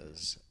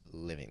was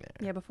living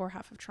there. Yeah, before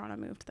half of Toronto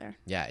moved there.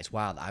 Yeah, it's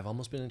wild. I've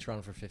almost been in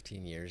Toronto for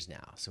 15 years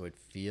now, so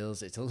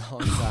it's a long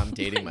time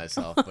dating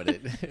myself, but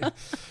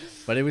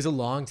it was a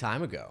long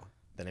time ago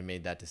that I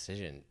made that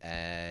decision.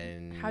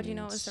 And How do you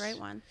know it was the right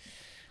one?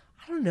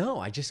 I don't know.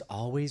 I just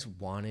always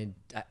wanted.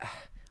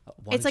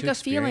 It's like to a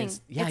feeling.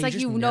 experience- Yeah, it's like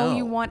just you know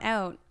you want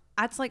out.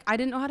 That's like, I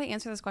didn't know how to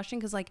answer this question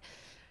because like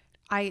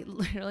I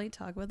literally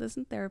talk about this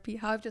in therapy,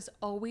 how I've just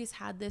always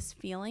had this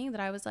feeling that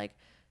I was like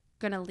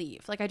gonna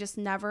leave. Like I just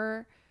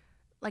never,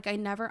 like I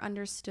never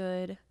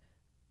understood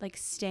like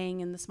staying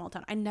in the small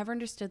town. I never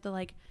understood the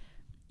like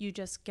you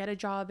just get a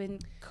job in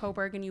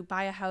Coburg and you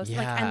buy a house.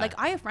 Like, and like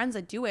I have friends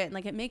that do it and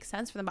like it makes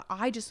sense for them, but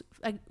I just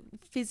like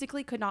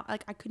physically could not,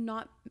 like I could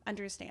not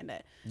understand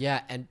it.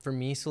 Yeah, and for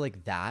me, so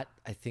like that,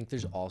 I think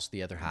there's also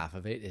the other half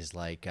of it is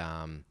like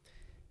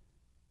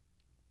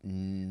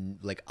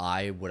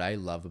what I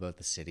love about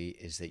the city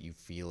is that you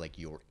feel like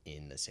you're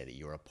in the city.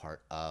 You're a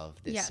part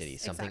of this Yes, city,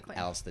 something exactly.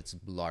 else that's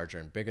larger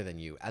and bigger than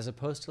you, as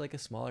opposed to like a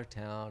smaller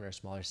town or a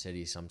smaller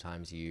city.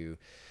 Sometimes you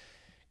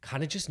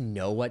kind of just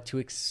know what to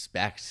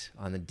expect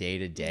on the day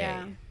to day.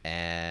 Yeah.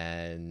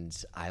 And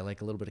I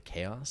like a little bit of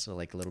chaos. I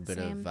like a little bit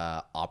Same.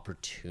 of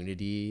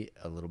opportunity,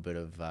 a little bit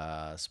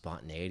of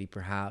spontaneity,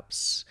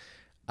 perhaps.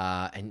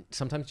 And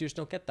sometimes you just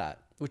don't get that,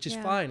 which is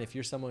Yeah. fine if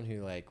you're someone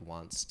who like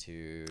wants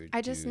to.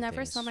 I just do never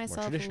things saw more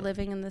myself traditionally.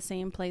 living in the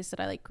same place that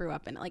I like grew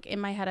up in. Like in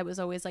my head, I was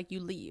always like, you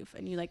leave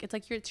and you like, it's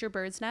like it's your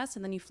bird's nest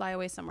and then you fly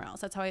away somewhere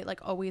else. That's how I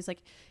like always like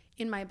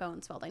in my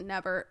bones felt. I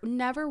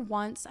never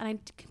once, and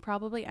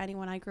probably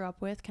anyone I grew up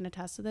with can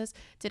attest to this.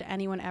 Did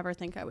anyone ever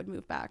think I would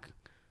move back?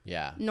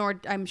 Yeah. Nor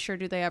I'm sure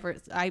do they ever.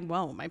 I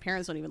won't. My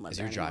parents don't even live As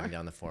there you're driving anymore.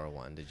 down the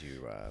 401, did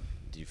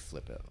you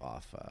flip it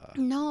off?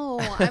 No,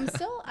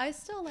 I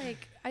still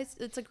like,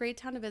 it's a great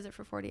town to visit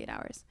for 48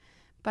 hours,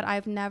 but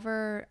I've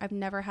never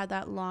had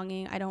that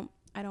longing.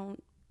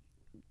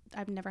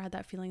 I've never had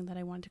that feeling that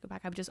I wanted to go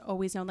back. I've just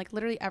always known, like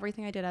literally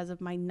everything I did as of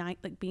my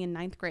being in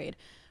ninth grade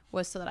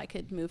was so that I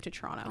could move to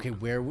Toronto. Okay,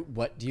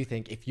 what do you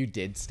think, if you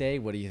did stay,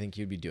 what do you think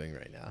you'd be doing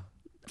right now?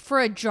 For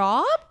a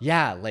job?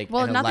 Yeah, like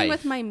Well, in a nothing life.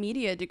 with my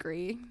media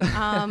degree.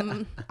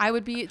 I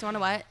would be, do you know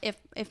what?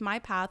 If my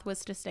path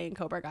was to stay in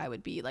Coburg, I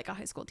would be like a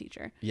high school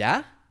teacher.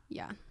 Yeah?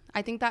 Yeah.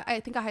 I think a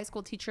high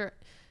school teacher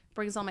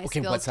brings all my Okay,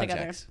 skills what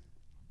together. subjects?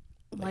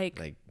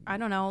 Like I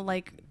don't know,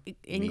 like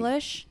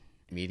English,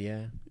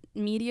 Media?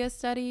 media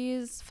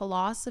studies,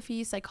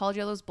 philosophy, psychology,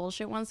 all those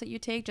bullshit ones that you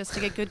take just to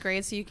get good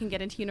grades so you can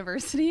get into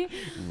university.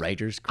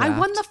 Writer's craft? I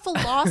won the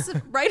philosophy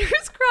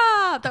writer's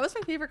craft. That was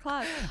my favorite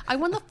class. I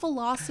won the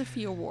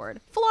philosophy award.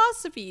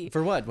 Philosophy.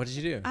 For what? What did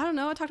you do? I don't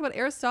know. I talked about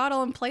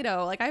Aristotle and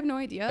Plato. Like I have no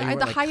idea. you I had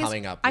the weren't, like, highest.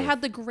 coming up I with-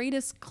 had the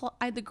greatest.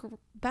 I had the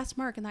best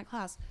mark in that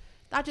class.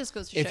 That just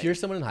goes to If shit. you're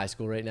someone in high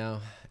school right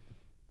now,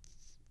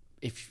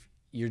 if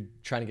you're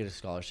trying to get a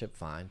scholarship,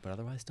 fine, but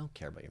otherwise don't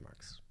care about your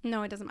marks.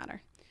 No, it doesn't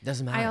matter.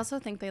 Doesn't matter. I also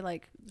think they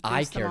like. I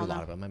boost them cared a all lot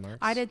now. about my marks.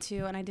 I did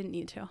too, and I didn't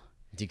need to.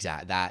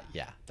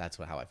 That's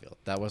how I feel.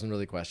 That wasn't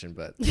really a question,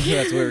 but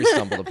that's where we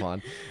stumbled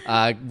upon.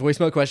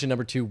 Voicemail question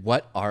number 2.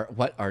 What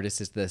artist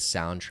is the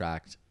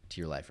soundtrack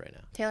to your life right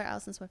now? Taylor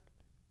Allison Swift.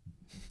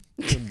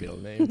 Middle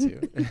name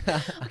too.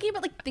 Okay,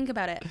 but like think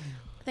about it.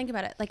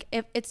 Like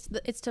if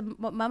it's to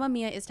what Mamma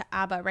Mia is to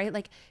ABBA, right?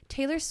 Like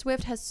Taylor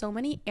Swift has so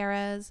many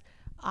eras.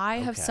 I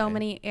have so Okay.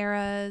 many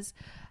eras.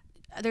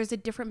 There's a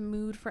different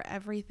mood for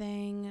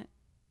everything.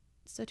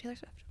 So Taylor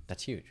Swift.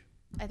 That's huge.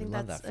 I think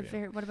love that's that for a you.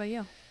 very. What about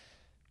you?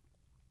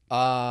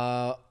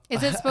 Uh,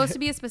 Is it supposed to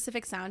be a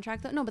specific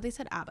soundtrack though? No, but they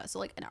said ABBA, so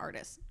like an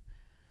artist.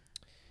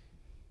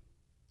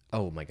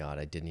 oh my God,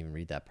 I didn't even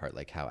read that part.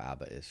 Like how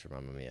ABBA is for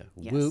Mamma Mia.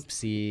 Yes.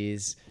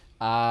 Whoopsies.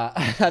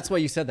 That's why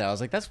you said that. I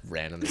was like, that's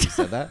random that you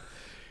said that.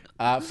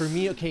 For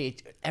me, okay,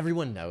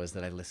 everyone knows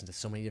that I listen to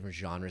so many different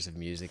genres of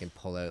music and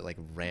pull out like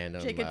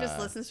random. Jacob just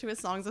listens to his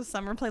songs of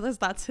summer playlist.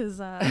 That's his.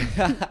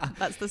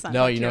 That's the soundtrack.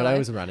 No, you to know your what I life.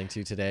 was running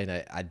to today, and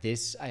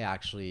I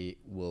actually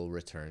will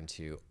return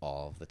to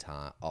all of the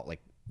time.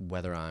 Like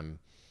whether I'm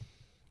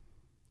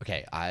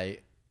okay, I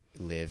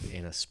live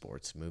in a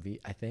sports movie.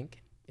 I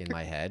think in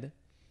my head.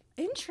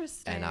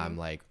 Interesting. And I'm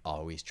like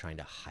always trying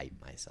to hype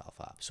myself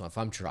up. So if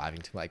I'm driving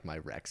to like my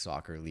rec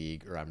soccer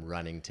league, or I'm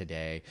running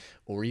today,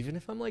 or even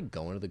if I'm like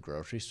going to the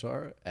grocery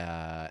store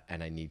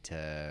and I need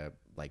to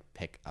like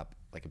pick up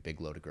like a big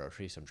load of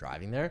groceries, so I'm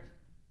driving there.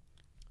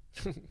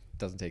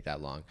 Doesn't take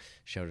that long.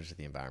 Shout out to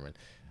the environment.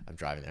 I'm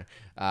driving there.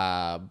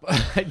 I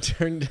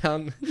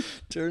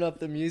turn up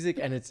the music,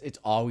 and it's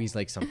always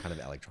like some kind of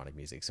electronic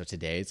music. So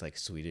today it's like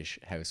Swedish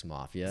House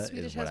Mafia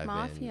Swedish is what House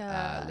I've been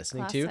Mafia,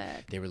 listening to.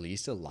 classic. They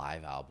released a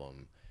live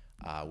album,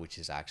 which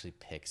is actually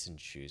picks and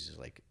chooses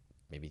like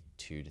maybe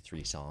 2 to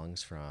 3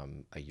 songs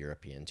from a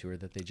European tour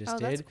that they just Oh,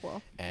 did. that's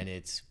cool. And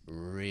it's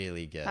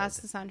really good. That's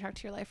the soundtrack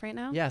to your life right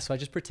now. Yeah, so I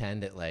just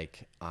pretend that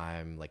like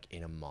I'm like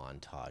in a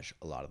montage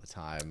a lot of the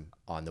time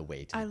on the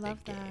way to the I big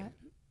love game. that.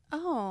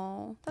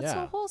 Oh, that's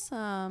Yeah. so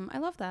wholesome. I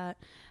love that.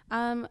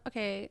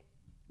 Okay,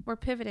 we're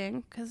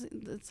pivoting because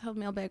it's called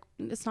mailbag.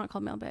 It's not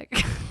called mailbag.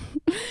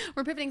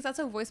 We're pivoting because that's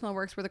how voicemail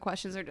works, where the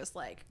questions are just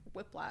like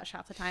whiplash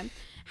half the time.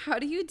 How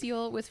do you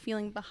deal with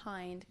feeling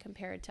behind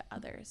compared to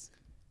others?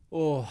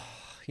 Oh,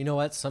 you know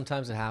what?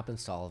 Sometimes it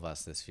happens to all of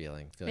us. This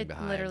feeling It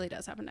behind. literally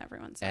does happen to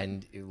everyone. So.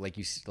 And like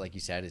you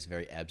said, it's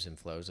very ebbs and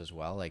flows as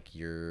well. Like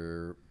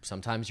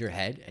sometimes you're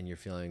ahead and you're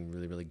feeling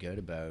really, really good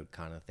about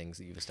kind of things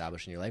that you've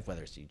established in your life,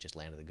 whether it's you just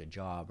landed a good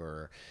job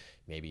or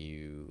maybe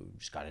you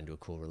just got into a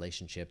cool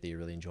relationship that you're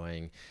really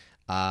enjoying.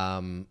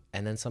 And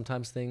then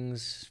sometimes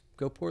things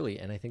go poorly.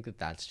 And I think that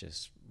that's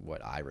just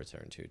what I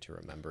return to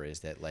remember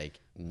is that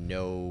like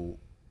no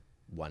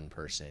one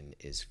person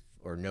is,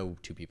 or no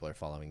 2 people are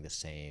following the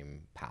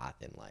same path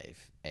in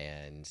life.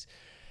 And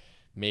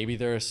maybe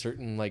there are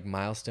certain like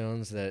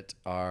milestones that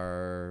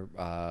are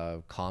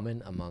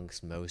common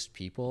amongst most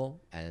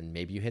people, and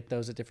maybe you hit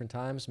those at different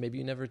times. Maybe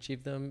you never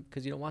achieve them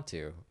because you don't want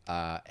to.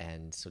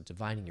 And so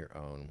dividing your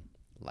own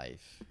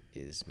life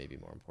is maybe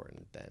more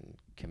important than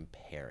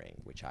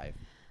comparing, which I've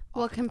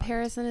Well, often find.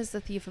 comparison is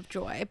the thief of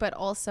joy, but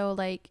also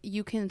like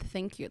you can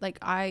think you like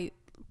I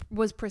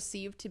was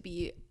perceived to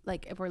be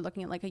like, if we're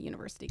looking at like a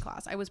university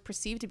class, I was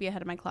perceived to be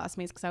ahead of my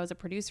classmates because I was a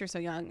producer so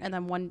young, and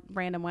then one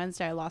random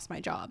Wednesday I lost my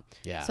job.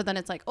 Yeah. So then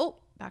it's like, oh,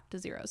 back to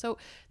zero. So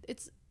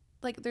it's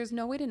like there's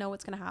no way to know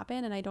what's going to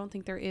happen, and I don't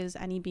think there is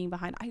any being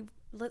behind.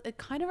 It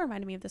kind of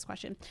reminded me of this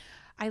question.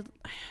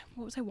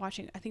 What was I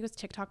watching? I think it was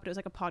TikTok, but it was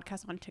like a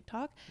podcast on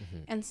TikTok,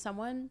 and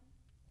someone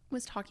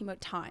was talking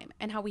about time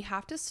and how we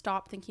have to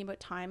stop thinking about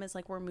time as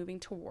like we're moving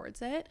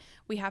towards it.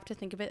 We have to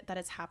think of it that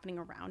it's happening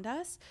around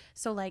us.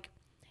 So like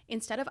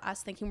instead of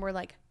us thinking we're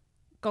like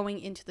going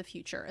into the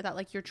future, that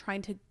like you're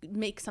trying to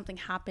make something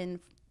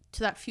happen to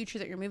that future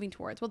that you're moving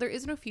towards. Well, there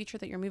is no future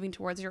that you're moving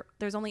towards.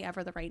 There's only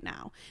ever the right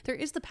now. There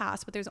is the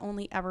past, but there's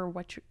only ever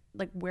what you're,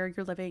 like where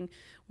you're living,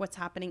 what's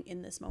happening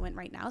in this moment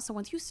right now. So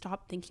once you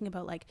stop thinking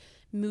about like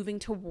moving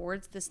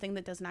towards this thing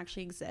that doesn't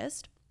actually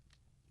exist,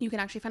 you can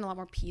actually find a lot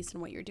more peace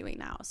in what you're doing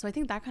now. So I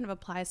think that kind of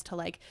applies to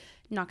like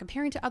not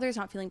comparing to others,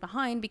 not feeling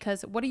behind,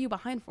 because what are you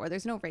behind for?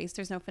 There's no race,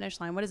 there's no finish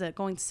line. What is it?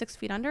 Going 6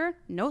 feet under?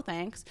 No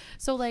thanks.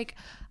 So like,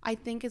 I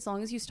think as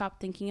long as you stop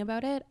thinking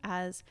about it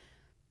as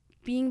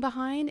being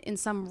behind in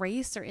some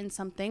race or in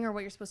something or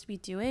what you're supposed to be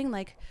doing,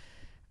 like,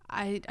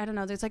 I don't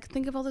know. There's like,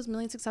 think of all those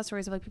million success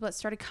stories of like people that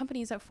started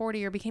companies at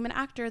 40 or became an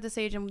actor at this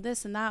age and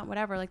this and that,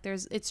 whatever. Like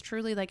it's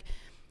truly like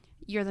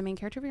you're the main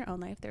character of your own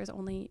life. There's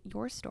only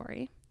your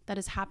story that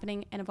is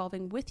happening and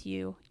evolving with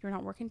you. You're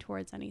not working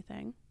towards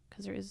anything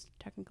because there is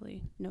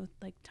technically no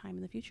like time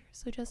in the future.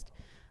 So just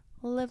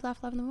live,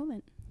 laugh, love in the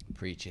moment.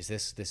 Preach.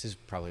 This is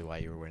probably why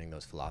you were winning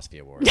those philosophy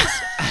awards.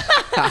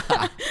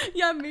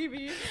 Yeah,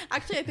 maybe.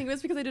 Actually, I think it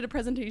was because I did a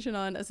presentation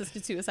on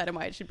assisted suicide and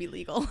why it should be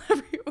legal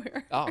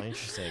everywhere. Oh,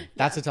 interesting.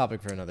 That's a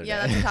topic for another day.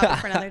 Yeah, that's a topic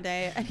for another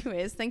day.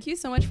 Anyways, thank you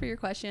so much for your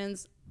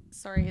questions.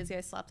 Sorry, Izzy,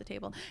 I slapped the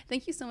table.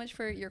 Thank you so much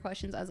for your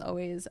questions. As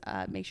always,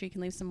 make sure you can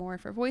leave some more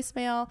for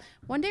voicemail.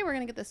 One day we're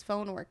going to get this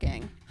phone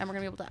working and we're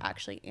going to be able to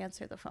actually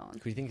answer the phone. Who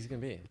do you think he's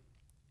going to be?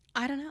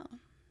 I don't know.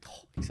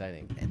 Oh,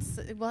 exciting.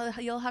 Well,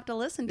 you'll have to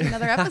listen to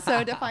another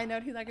episode to find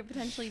out who that could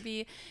potentially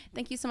be.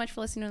 Thank you so much for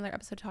listening to another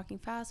episode of Talking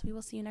Fast. We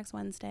will see you next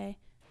Wednesday.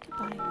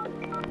 Goodbye.